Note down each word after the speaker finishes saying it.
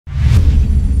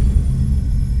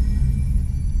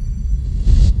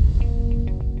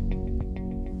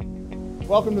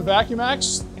Welcome to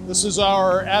VAC-U-MAX. This is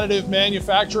our additive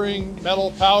manufacturing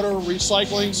metal powder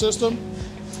recycling system.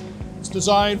 It's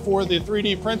designed for the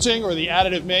 3D printing or the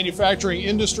additive manufacturing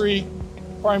industry,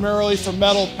 primarily for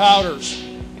metal powders.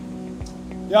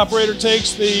 The operator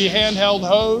takes the handheld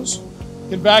hose,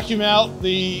 can vacuum out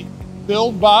the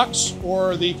build box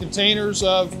or the containers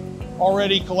of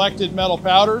already collected metal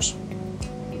powders.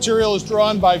 Material is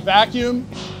drawn by vacuum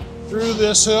through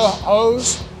this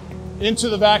hose into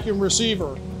the vacuum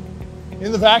receiver.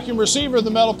 In the vacuum receiver, the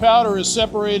metal powder is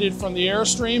separated from the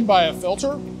airstream by a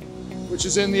filter, which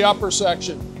is in the upper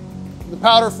section. The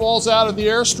powder falls out of the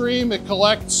airstream. It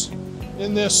collects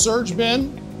in this surge bin,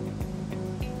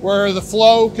 where the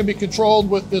flow can be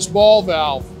controlled with this ball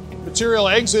valve. Material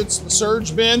exits the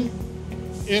surge bin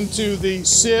into the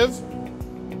sieve.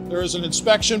 There is an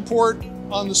inspection port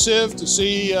on the sieve to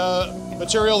see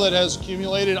material that has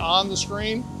accumulated on the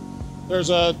screen. There's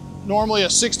normally a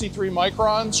 63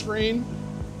 micron screen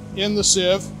in the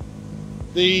sieve.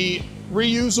 The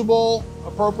reusable,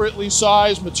 appropriately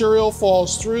sized material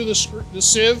falls through the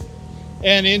sieve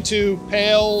and into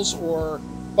pails or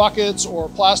buckets or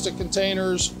plastic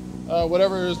containers,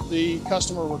 whatever the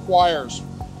customer requires.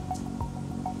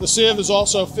 The sieve is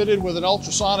also fitted with an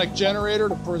ultrasonic generator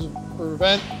to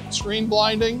prevent screen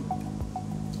blinding,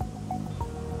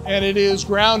 and it is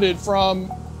grounded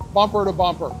from bumper to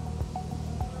bumper,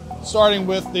 starting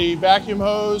with the vacuum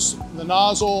hose, the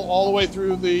nozzle, all the way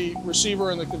through the receiver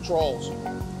and the controls.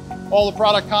 All the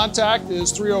product contact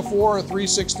is 304 or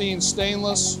 316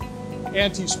 stainless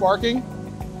anti-sparking,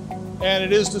 and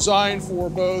it is designed for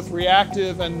both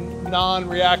reactive and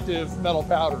non-reactive metal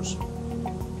powders.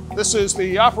 This is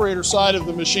the operator side of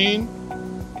the machine.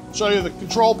 I'll show you the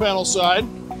control panel side.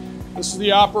 This is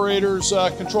the operator's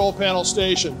control panel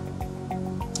station.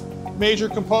 Major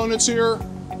components here.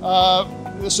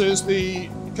 This is the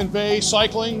convey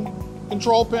cycling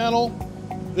control panel.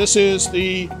 This is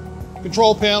the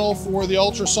control panel for the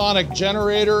ultrasonic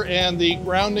generator and the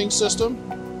grounding system.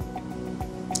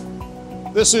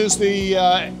 This is the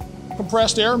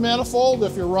compressed air manifold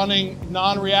if you're running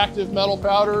non-reactive metal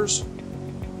powders.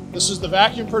 This is the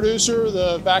vacuum producer,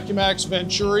 the VAC-U-MAX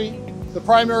Venturi. The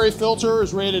primary filter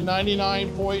is rated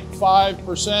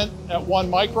 99.5% at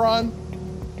 1 micron.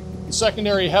 The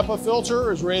secondary HEPA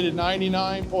filter is rated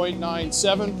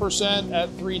 99.97% at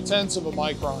 0.3 of a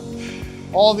micron.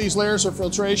 All of these layers of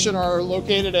filtration are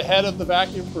located ahead of the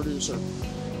vacuum producer.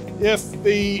 If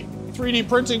the 3D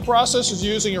printing process is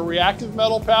using a reactive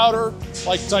metal powder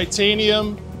like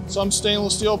titanium, some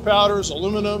stainless steel powders,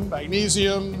 aluminum,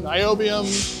 magnesium, niobium,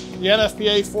 the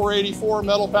NFPA 484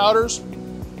 metal powders,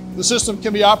 the system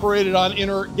can be operated on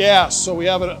inert gas. So we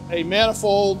have a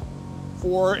manifold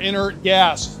for inert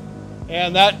gas,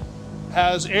 and that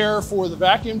has air for the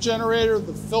vacuum generator,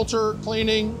 the filter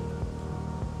cleaning.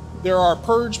 There are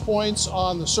purge points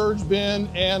on the surge bin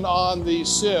and on the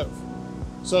sieve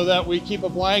so that we keep a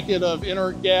blanket of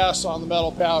inert gas on the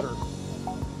metal powder.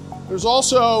 There's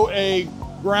also a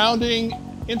grounding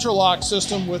interlock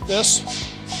system with this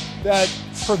that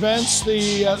prevents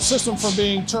the system from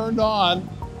being turned on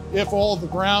if all of the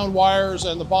ground wires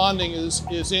and the bonding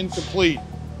is incomplete.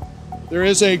 There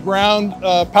is a ground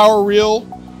power reel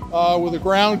with a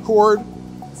ground cord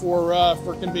for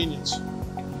convenience.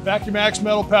 VAC-U-MAX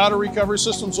metal powder recovery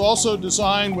system is also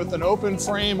designed with an open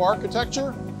frame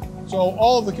architecture. So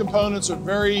all of the components are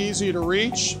very easy to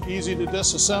reach, easy to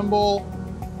disassemble,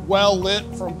 well lit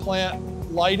from plant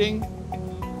lighting,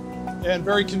 and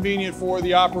very convenient for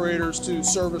the operators to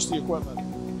service the equipment.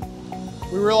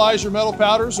 We realize your metal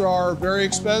powders are very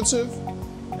expensive,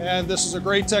 and this is a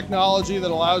great technology that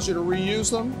allows you to reuse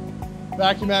them.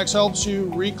 VAC-U-MAX helps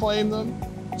you reclaim them,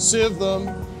 sieve them,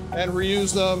 and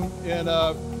reuse them in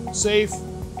a safe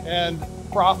and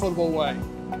profitable way.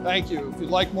 Thank you. If you'd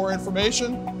like more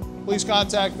information, please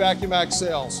contact VAC-U-MAX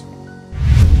Sales.